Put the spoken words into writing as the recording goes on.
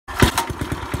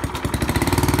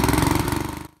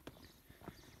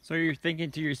So you're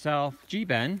thinking to yourself, gee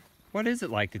Ben, what is it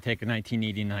like to take a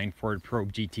 1989 Ford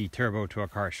Probe GT Turbo to a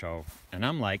car show? And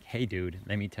I'm like, hey dude,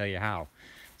 let me tell you how.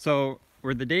 So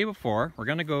we're the day before, we're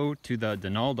gonna go to the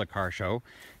Donalda car show.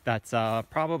 That's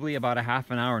probably about a half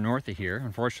an hour north of here.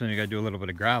 Unfortunately, we gotta do a little bit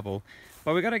of gravel,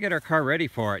 but we gotta get our car ready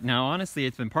for it. Now, honestly,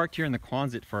 it's been parked here in the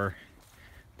Quonset for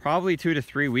probably 2 to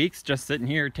 3 weeks, just sitting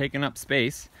here taking up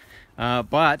space.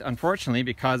 But unfortunately,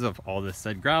 because of all this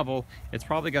said gravel, it's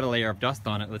probably got a layer of dust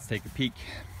on it. Let's take a peek.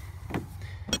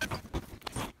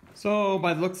 So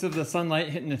by the looks of the sunlight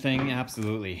hitting the thing,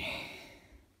 absolutely.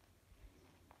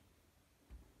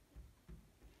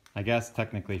 I guess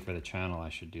technically for the channel I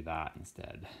should do that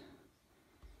instead.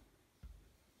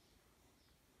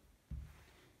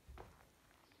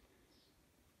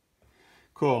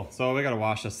 Cool, so we gotta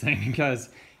wash this thing because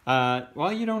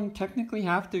well, you don't technically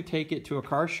have to take it to a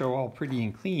car show all pretty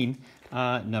and clean.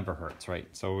 Never hurts, right?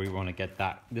 So we want to get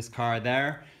this car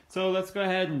there. So let's go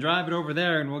ahead and drive it over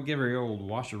there and we'll give her the old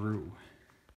washeroo.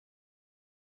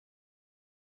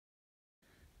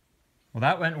 Well,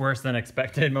 that went worse than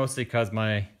expected, mostly because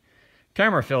my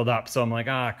camera filled up. So I'm like,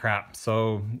 ah, crap.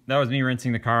 So that was me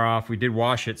rinsing the car off. We did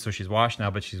wash it, so she's washed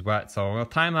now, but she's wet. So we'll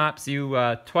time lapse you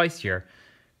twice here.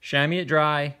 Chamois it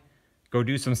dry, go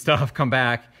do some stuff, come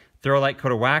back, throw a light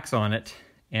coat of wax on it,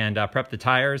 and prep the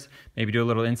tires, maybe do a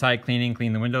little inside cleaning,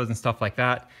 clean the windows and stuff like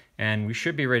that, and we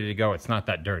should be ready to go. It's not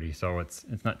that dirty, so it's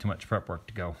not too much prep work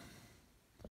to go.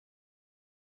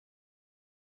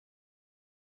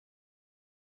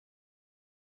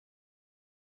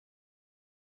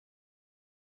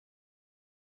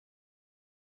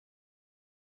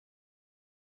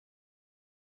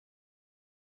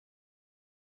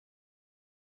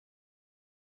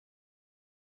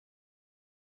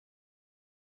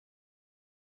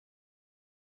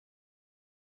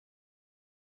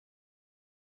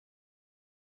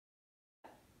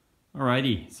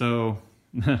 Alrighty, so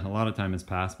a lot of time has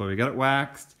passed, but we got it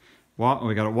waxed,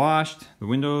 we got it washed, the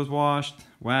windows washed,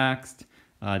 waxed,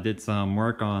 did some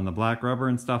work on the black rubber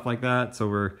and stuff like that, so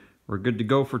we're good to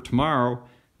go for tomorrow.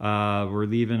 We're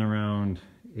leaving around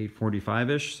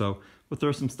 8:45-ish, so we'll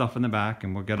throw some stuff in the back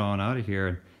and we'll get on out of here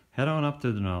and head on up to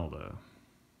Donalda.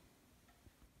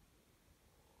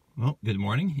 Well, good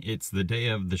morning. It's the day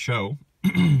of the show,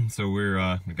 so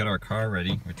we got our car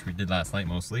ready, which we did last night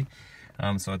mostly.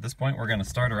 So at this point we're going to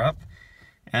start her up,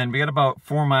 and we got about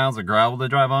 4 miles of gravel to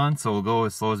drive on, so we'll go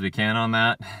as slow as we can on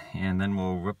that, and then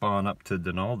we'll whip on up to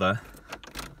Donalda.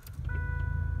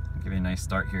 Give you a nice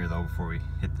start here though before we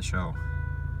hit the show.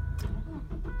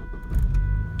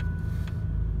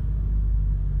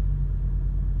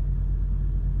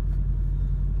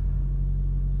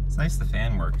 It's nice the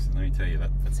fan works, let me tell you,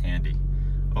 that's handy.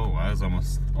 Oh, I was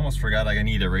almost forgot I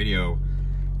need a radio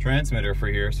transmitter for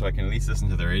here so I can at least listen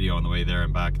to the radio on the way there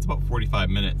and back. It's about 45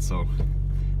 minutes, so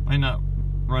might not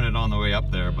run it on the way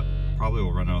up there, but probably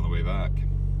will run it on the way back.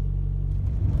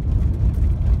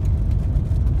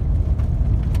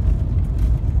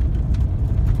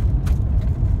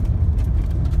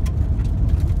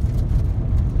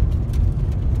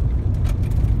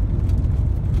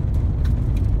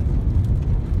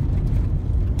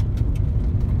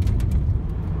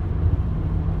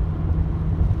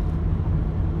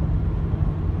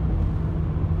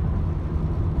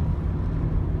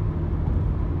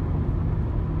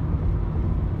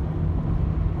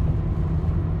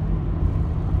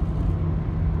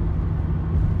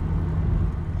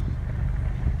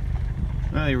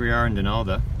 Well, here we are in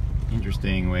Donalda.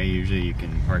 Interesting way, usually you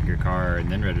can park your car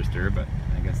and then register, but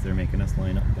I guess they're making us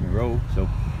line up in a row. So,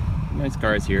 nice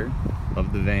cars here.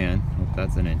 Love the van. Hope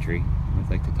that's an entry. Always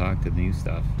like to talk to the new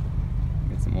stuff.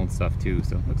 Got some old stuff too,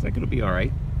 so looks like it'll be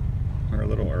alright. We're a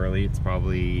little early. It's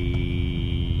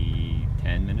probably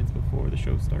 10 minutes before the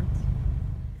show starts.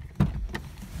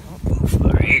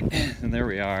 Alright, and there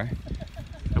we are.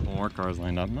 A couple more cars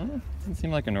lined up. No, doesn't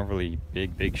seem like an overly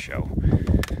big show,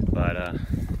 but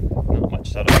not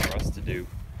much setup for us to do.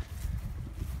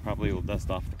 Probably we'll dust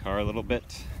off the car a little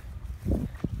bit,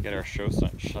 get our show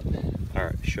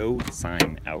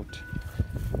sign out.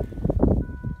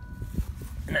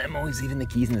 And I'm always leaving the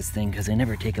keys in this thing because I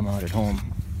never take them out at home.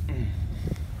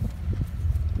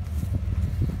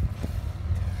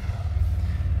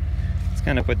 Just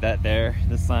kind of put that there.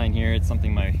 This sign here, it's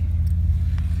something my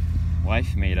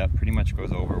wife made up, pretty much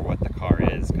goes over what the car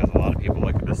is, because a lot of people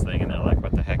look at this thing and they're like,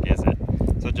 what the heck is it?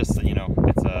 So just so you know,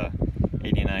 it's a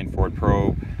 89 Ford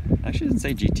Probe. Actually doesn't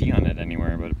say GT on it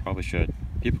anywhere, but it probably should.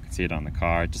 People can see it on the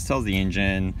car. It just tells the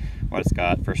engine, what it's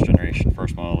got, first generation,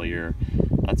 first model year,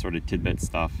 that sort of tidbit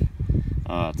stuff.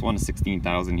 It's one of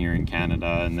 16,000 here in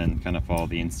Canada, and then kind of follow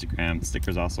the Instagram.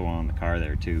 Stickers also on the car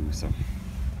there too, so.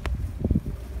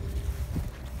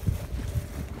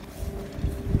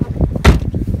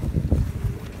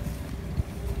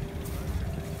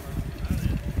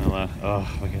 Oh,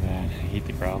 look at that. I hate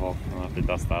the gravel. I'll have to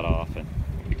dust that off and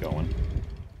we'll be going.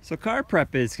 So car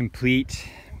prep is complete.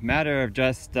 Matter of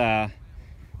just,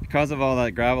 because of all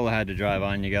that gravel I had to drive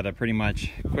on, you gotta pretty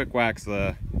much quick wax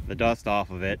the dust off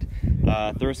of it.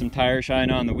 Throw some tire shine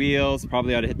on the wheels.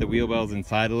 Probably ought to hit the wheel wells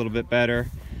inside a little bit better.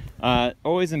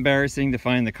 Always embarrassing to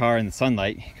find the car in the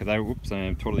sunlight, because I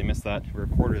totally missed that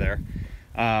recorder there.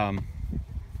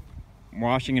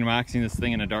 Washing and waxing this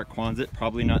thing in a dark Quonset,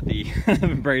 probably not the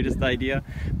brightest idea,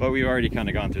 but we've already kind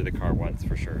of gone through the car once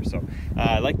for sure. So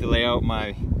I like to lay out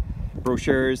my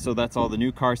brochures, so that's all the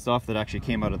new car stuff that actually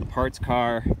came out of the parts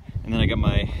car. And then I got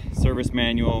my service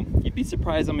manual. You'd be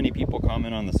surprised how many people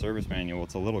comment on the service manual.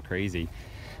 It's a little crazy.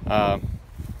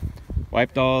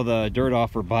 Wiped all the dirt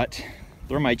off her butt.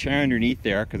 Throw my chair underneath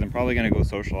there because I'm probably going to go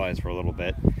socialize for a little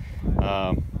bit.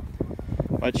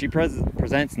 But she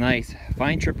presents nice.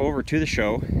 Fine trip over to the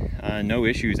show. No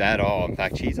issues at all. In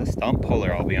fact, she's a stump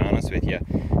puller, I'll be honest with you.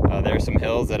 There's some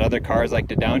hills that other cars like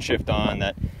to downshift on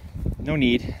that no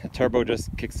need. The turbo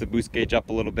just kicks the boost gauge up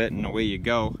a little bit and away you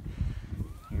go.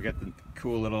 We got the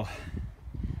cool little...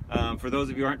 for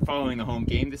those of you who aren't following the home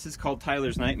game, this is called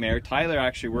Tyler's Nightmare. Tyler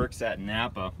actually works at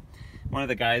Napa. One of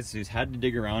the guys who's had to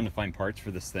dig around to find parts for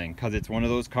this thing, because it's one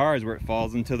of those cars where it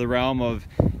falls into the realm of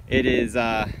it is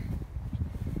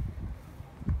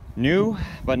new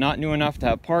but not new enough to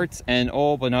have parts, and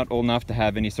old but not old enough to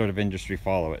have any sort of industry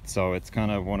follow it. So it's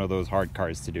kind of one of those hard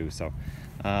cars to do. So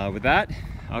with that,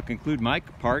 I'll conclude my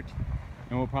part,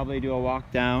 and we'll probably do a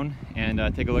walk down and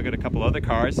take a look at a couple other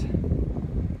cars.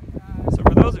 So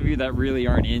for those of you that really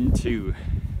aren't into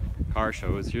car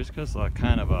shows, here's just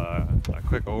kind of a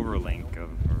quick overview,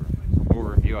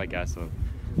 I guess, of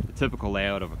the typical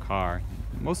layout of a car.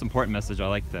 The most important message I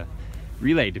like to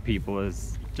relay to people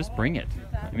is just bring it.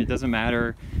 I mean, it doesn't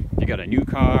matter if you got a new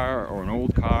car or an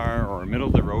old car or a middle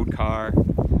of the road car.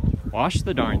 Wash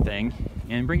the darn thing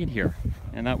and bring it here,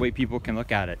 and that way people can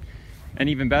look at it. And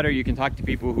even better, you can talk to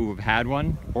people who have had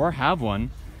one or have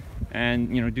one,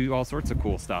 and you know, do all sorts of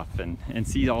cool stuff and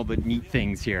see all the neat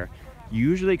things here.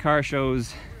 Usually car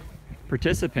shows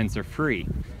participants are free.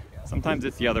 Sometimes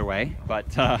it's the other way, but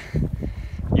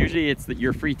usually it's that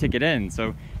you're free ticket in.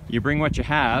 So you bring what you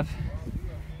have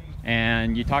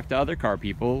and you talk to other car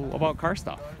people about car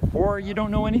stuff. Or you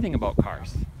don't know anything about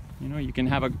cars. You know, you can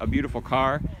have a beautiful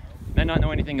car and not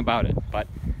know anything about it. But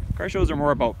car shows are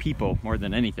more about people more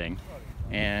than anything.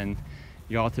 And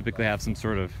you all typically have some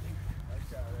sort of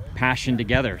passion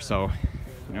together. So,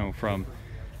 you know, from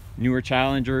newer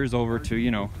Challengers over to,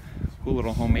 you know, cool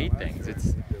little homemade things.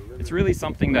 It's really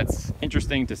something that's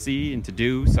interesting to see and to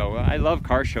do. So I love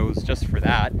car shows just for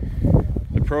that.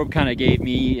 The Probe kind of gave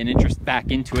me an interest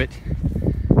back into it,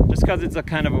 just because it's a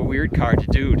kind of a weird car to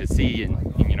do, to see,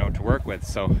 and you know, to work with.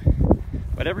 So,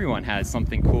 but everyone has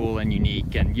something cool and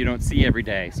unique, and you don't see every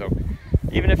day. So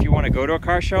even if you want to go to a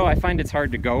car show, I find it's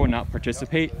hard to go and not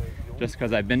participate, just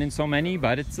because I've been in so many.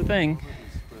 But it's a thing.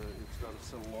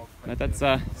 But that's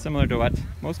similar to what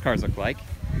most cars look like.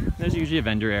 There's usually a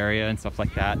vendor area and stuff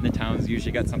like that, and the town's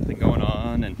usually got something going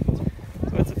on, and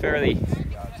so it's a fairly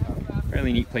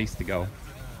neat place to go.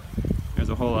 There's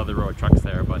a whole other row of trucks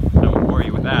there, but I won't bore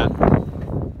you with that.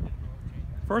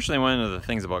 Fortunately, one of the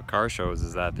things about car shows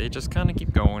is that they just kind of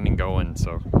keep going and going,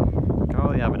 so I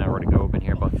probably have an hour to go. Been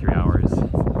here about 3 hours.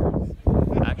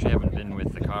 I actually haven't been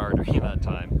with the car during that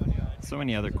time. So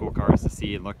many other cool cars to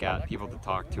see and look at, people to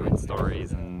talk to, and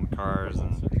stories and cars,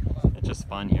 and it's just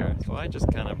fun here. So I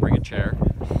just kind of bring a chair,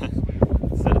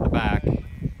 sit at the back,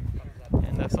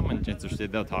 and if someone's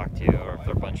interested, they'll talk to you, or if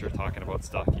they're a bunch of talking about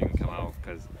stuff, you can come out,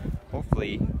 because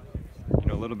hopefully you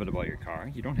know a little bit about your car.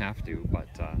 You don't have to, but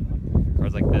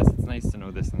cars like this, it's nice to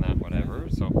know this and that, whatever.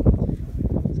 So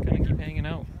just kind of keep hanging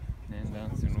out,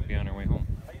 and soon we'll be on our way home.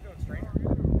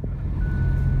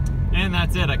 And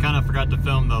that's it. I kind of forgot to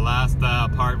film the last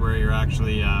part where you're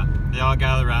actually, they all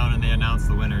gather around and they announce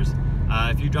the winners.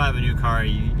 If you drive a new car,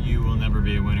 you will never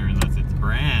be a winner unless it's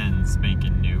brand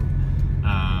spanking new.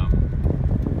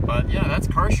 But yeah, that's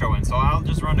car showing. So I'll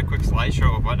just run a quick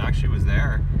slideshow of what actually was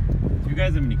there. If you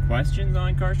guys have any questions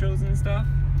on car shows and stuff,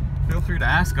 feel free to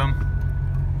ask them.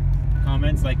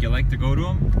 Comments like you like to go to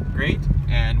them, great.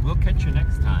 And we'll catch you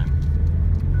next time.